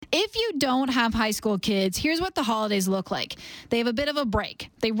If you don't have high school kids, here's what the holidays look like. They have a bit of a break.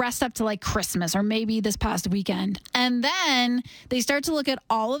 They rest up to like Christmas or maybe this past weekend. And then they start to look at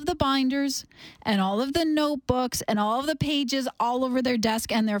all of the binders and all of the notebooks and all of the pages all over their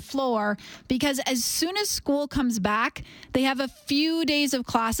desk and their floor, because as soon as school comes back, they have a few days of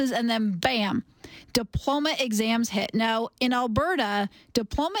classes and then bam, diploma exams hit. Now, in Alberta,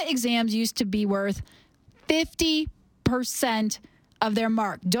 diploma exams used to be worth 50% of their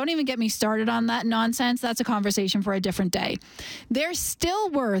mark. Don't even get me started on that nonsense. That's a conversation for a different day. They're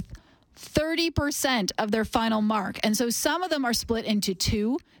still worth 30% of their final mark. And so some of them are split into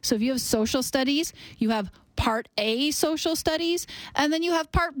two. So if you have social studies, you have Part A social studies, and then you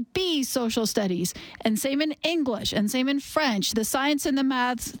have Part B social studies, and same in English, and same in French. The science and the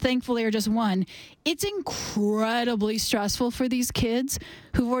maths, thankfully, are just one. It's incredibly stressful for these kids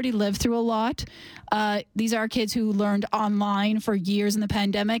who've already lived through a lot. These are kids who learned online for years in the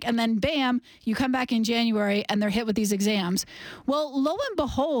pandemic, and then bam, you come back in January and they're hit with these exams. Well, lo and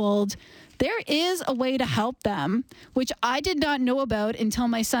behold, there is a way to help them, which I did not know about until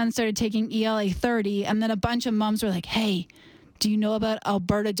my son started taking ELA 30, and then a bunch of moms were like, hey, do you know about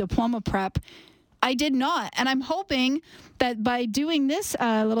Alberta Diploma Prep? I did not. And I'm hoping that by doing this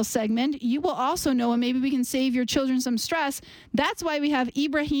little segment, you will also know, and maybe we can save your children some stress. That's why we have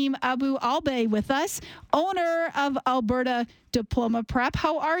Ibrahim Abu-Ulbeh with us, owner of Alberta Diploma Prep.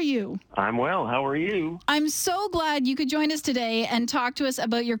 How are you? I'm well. How are you? I'm so glad you could join us today and talk to us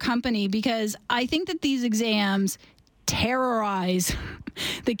about your company, because I think that these exams terrorize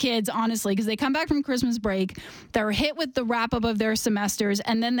the kids, honestly, because they come back from Christmas break, they're hit with the wrap up of their semesters,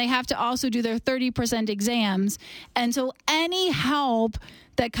 and then they have to also do their 30% exams. And so any help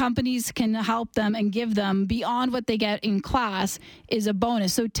that companies can help them and give them beyond what they get in class is a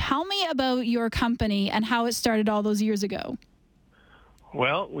bonus. So tell me about your company and how it started all those years ago.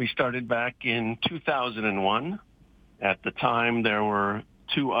 Well, we started back in 2001. At the time, there were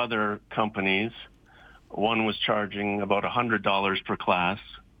two other companies. One was charging about $100 per class,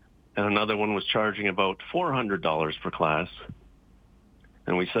 and another one was charging about $400 per class.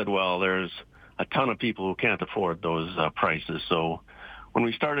 And we said, well, there's a ton of people who can't afford those prices. So when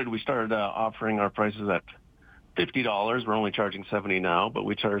we started offering our prices at $50. We're only charging $70 now, but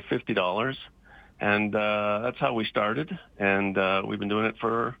we charge $50. And that's how we started. And we've been doing it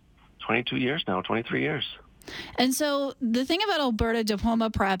for 22 years now, 23 years. And so the thing about Alberta Diploma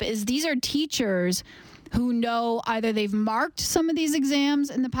Prep is these are teachers who know either they've marked some of these exams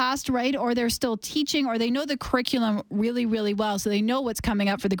in the past, right, or they're still teaching, or they know the curriculum really, really well, so they know what's coming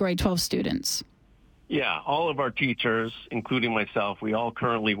up for the grade 12 students. Yeah, all of our teachers, including myself, we all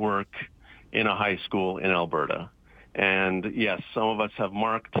currently work in a high school in Alberta. And yes, some of us have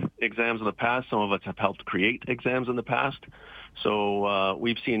marked exams in the past. Some of us have helped create exams in the past. So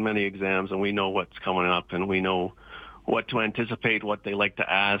we've seen many exams, and we know what's coming up, and we know what to anticipate, what they like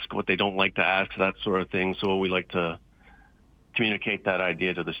to ask, what they don't like to ask, that sort of thing. So we like to communicate that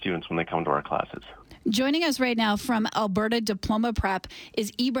idea to the students when they come to our classes. Joining us right now from Alberta Diploma Prep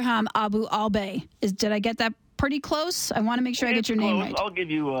is Ibrahim Abu-Ulbeh. Did I get that pretty close? I want to make sure I get your name right. I'll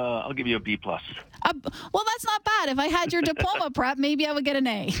give you a B+. Well, that's not bad. If I had your diploma prep, maybe I would get an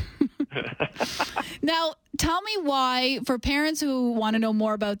A. Now, tell me why, for parents who want to know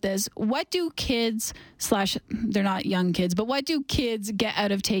more about this, what do kids / they're not young kids, but what do kids get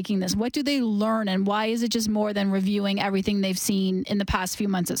out of taking this? What do they learn, and why is it just more than reviewing everything they've seen in the past few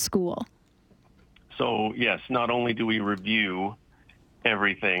months at school? So, yes, not only do we review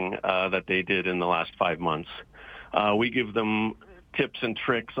everything that they did in the last 5 months, we give them tips and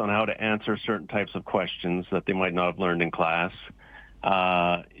tricks on how to answer certain types of questions that they might not have learned in class.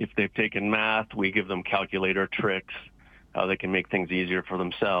 If they've taken math, we give them calculator tricks, how they can make things easier for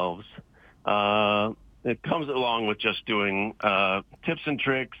themselves. It comes along with just doing tips and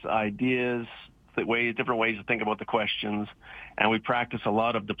tricks, ideas, different ways to think about the questions. And we practice a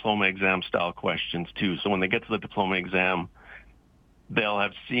lot of diploma exam style questions too. So when they get to the diploma exam, they'll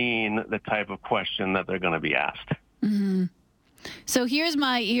have seen the type of question that they're going to be asked. Mm-hmm. So here's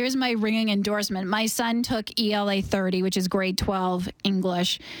my ringing endorsement. My son took ELA 30, which is grade 12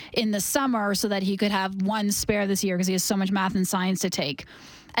 English, in the summer so that he could have one spare this year because he has so much math and science to take.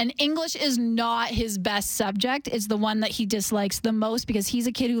 And English is not his best subject. It's the one that he dislikes the most because he's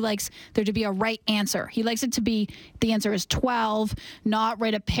a kid who likes there to be a right answer. He likes it to be the answer is 12, not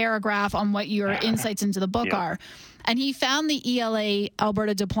write a paragraph on what your insights into the book are. And he found the ELA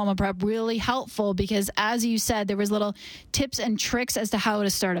Alberta Diploma Prep really helpful because, as you said, there was little tips and tricks as to how to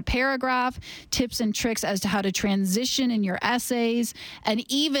start a paragraph, tips and tricks as to how to transition in your essays, and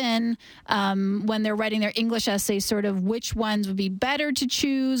even when they're writing their English essays, sort of which ones would be better to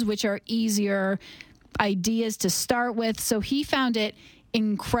choose choose, which are easier ideas to start with. So he found it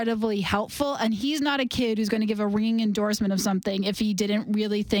incredibly helpful, and he's not a kid who's going to give a ringing endorsement of something if he didn't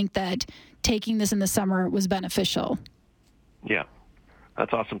really think that taking this in the summer was beneficial. Yeah,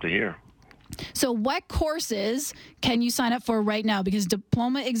 that's awesome to hear. So what courses can you sign up for right now? Because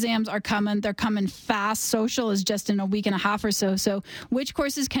diploma exams are coming. They're coming fast. Social is just in a week and a half or so. So which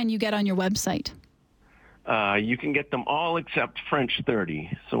courses can you get on your website? You can get them all except French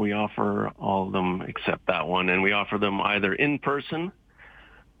 30. So we offer all of them except that one. And we offer them either in person,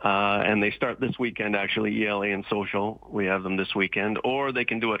 and they start this weekend, actually, ELA and social. We have them this weekend. Or they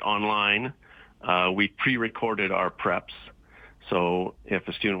can do it online. We pre-recorded our preps. So if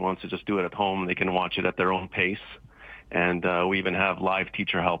a student wants to just do it at home, they can watch it at their own pace. And we even have live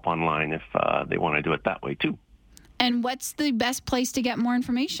teacher help online if they want to do it that way, too. And what's the best place to get more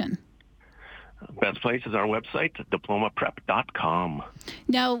information? Best place is our website, diplomaprep.com.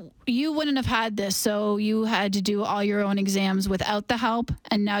 Now, you wouldn't have had this, so you had to do all your own exams without the help,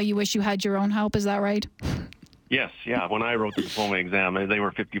 and now you wish you had your own help. Is that right? Yes, yeah. When I wrote the diploma exam, they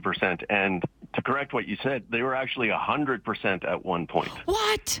were 50%. And to correct what you said, they were actually 100% at one point.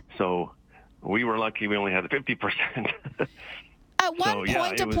 What? So we were lucky we only had 50%. At one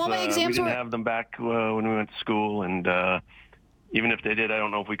point, diploma exams we didn't have them back when we went to school, and even if they did, I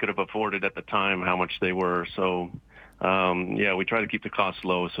don't know if we could have afforded at the time how much they were. So, we try to keep the costs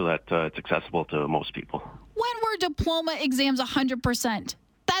low so that it's accessible to most people. When were diploma exams 100%?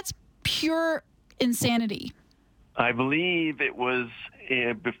 That's pure insanity. I believe it was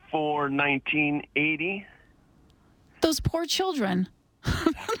before 1980. Those poor children.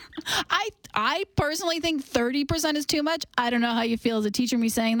 I personally think 30% is too much. I don't know how you feel as a teacher, me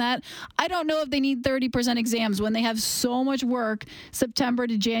saying that. I don't know if they need 30% exams when they have so much work September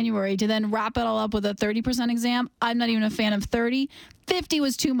to January to then wrap it all up with a 30% exam. I'm not even a fan of 30. 50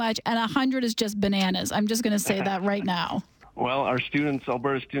 was too much, and 100 is just bananas. I'm just going to say that right now. Well, our students,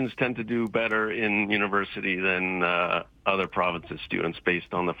 Alberta students, tend to do better in university than other provinces' students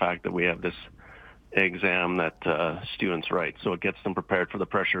based on the fact that we have this exam that students write. So it gets them prepared for the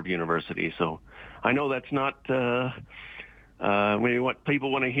pressure of university. So I know that's not maybe what people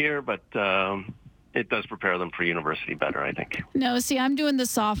want to hear, but it does prepare them for university better, I think. No, see, I'm doing the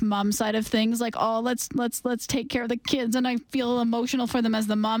soft mom side of things, like, oh, let's take care of the kids, and I feel emotional for them as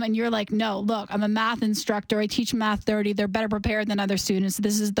the mom, and you're like, no, look, I'm a math instructor. I teach math 30. They're better prepared than other students.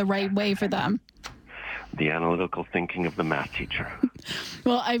 This is the right way for them. The analytical thinking of the math teacher.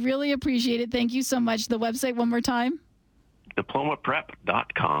 Well, I really appreciate it. Thank you so much. The website one more time?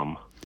 Diplomaprep.com.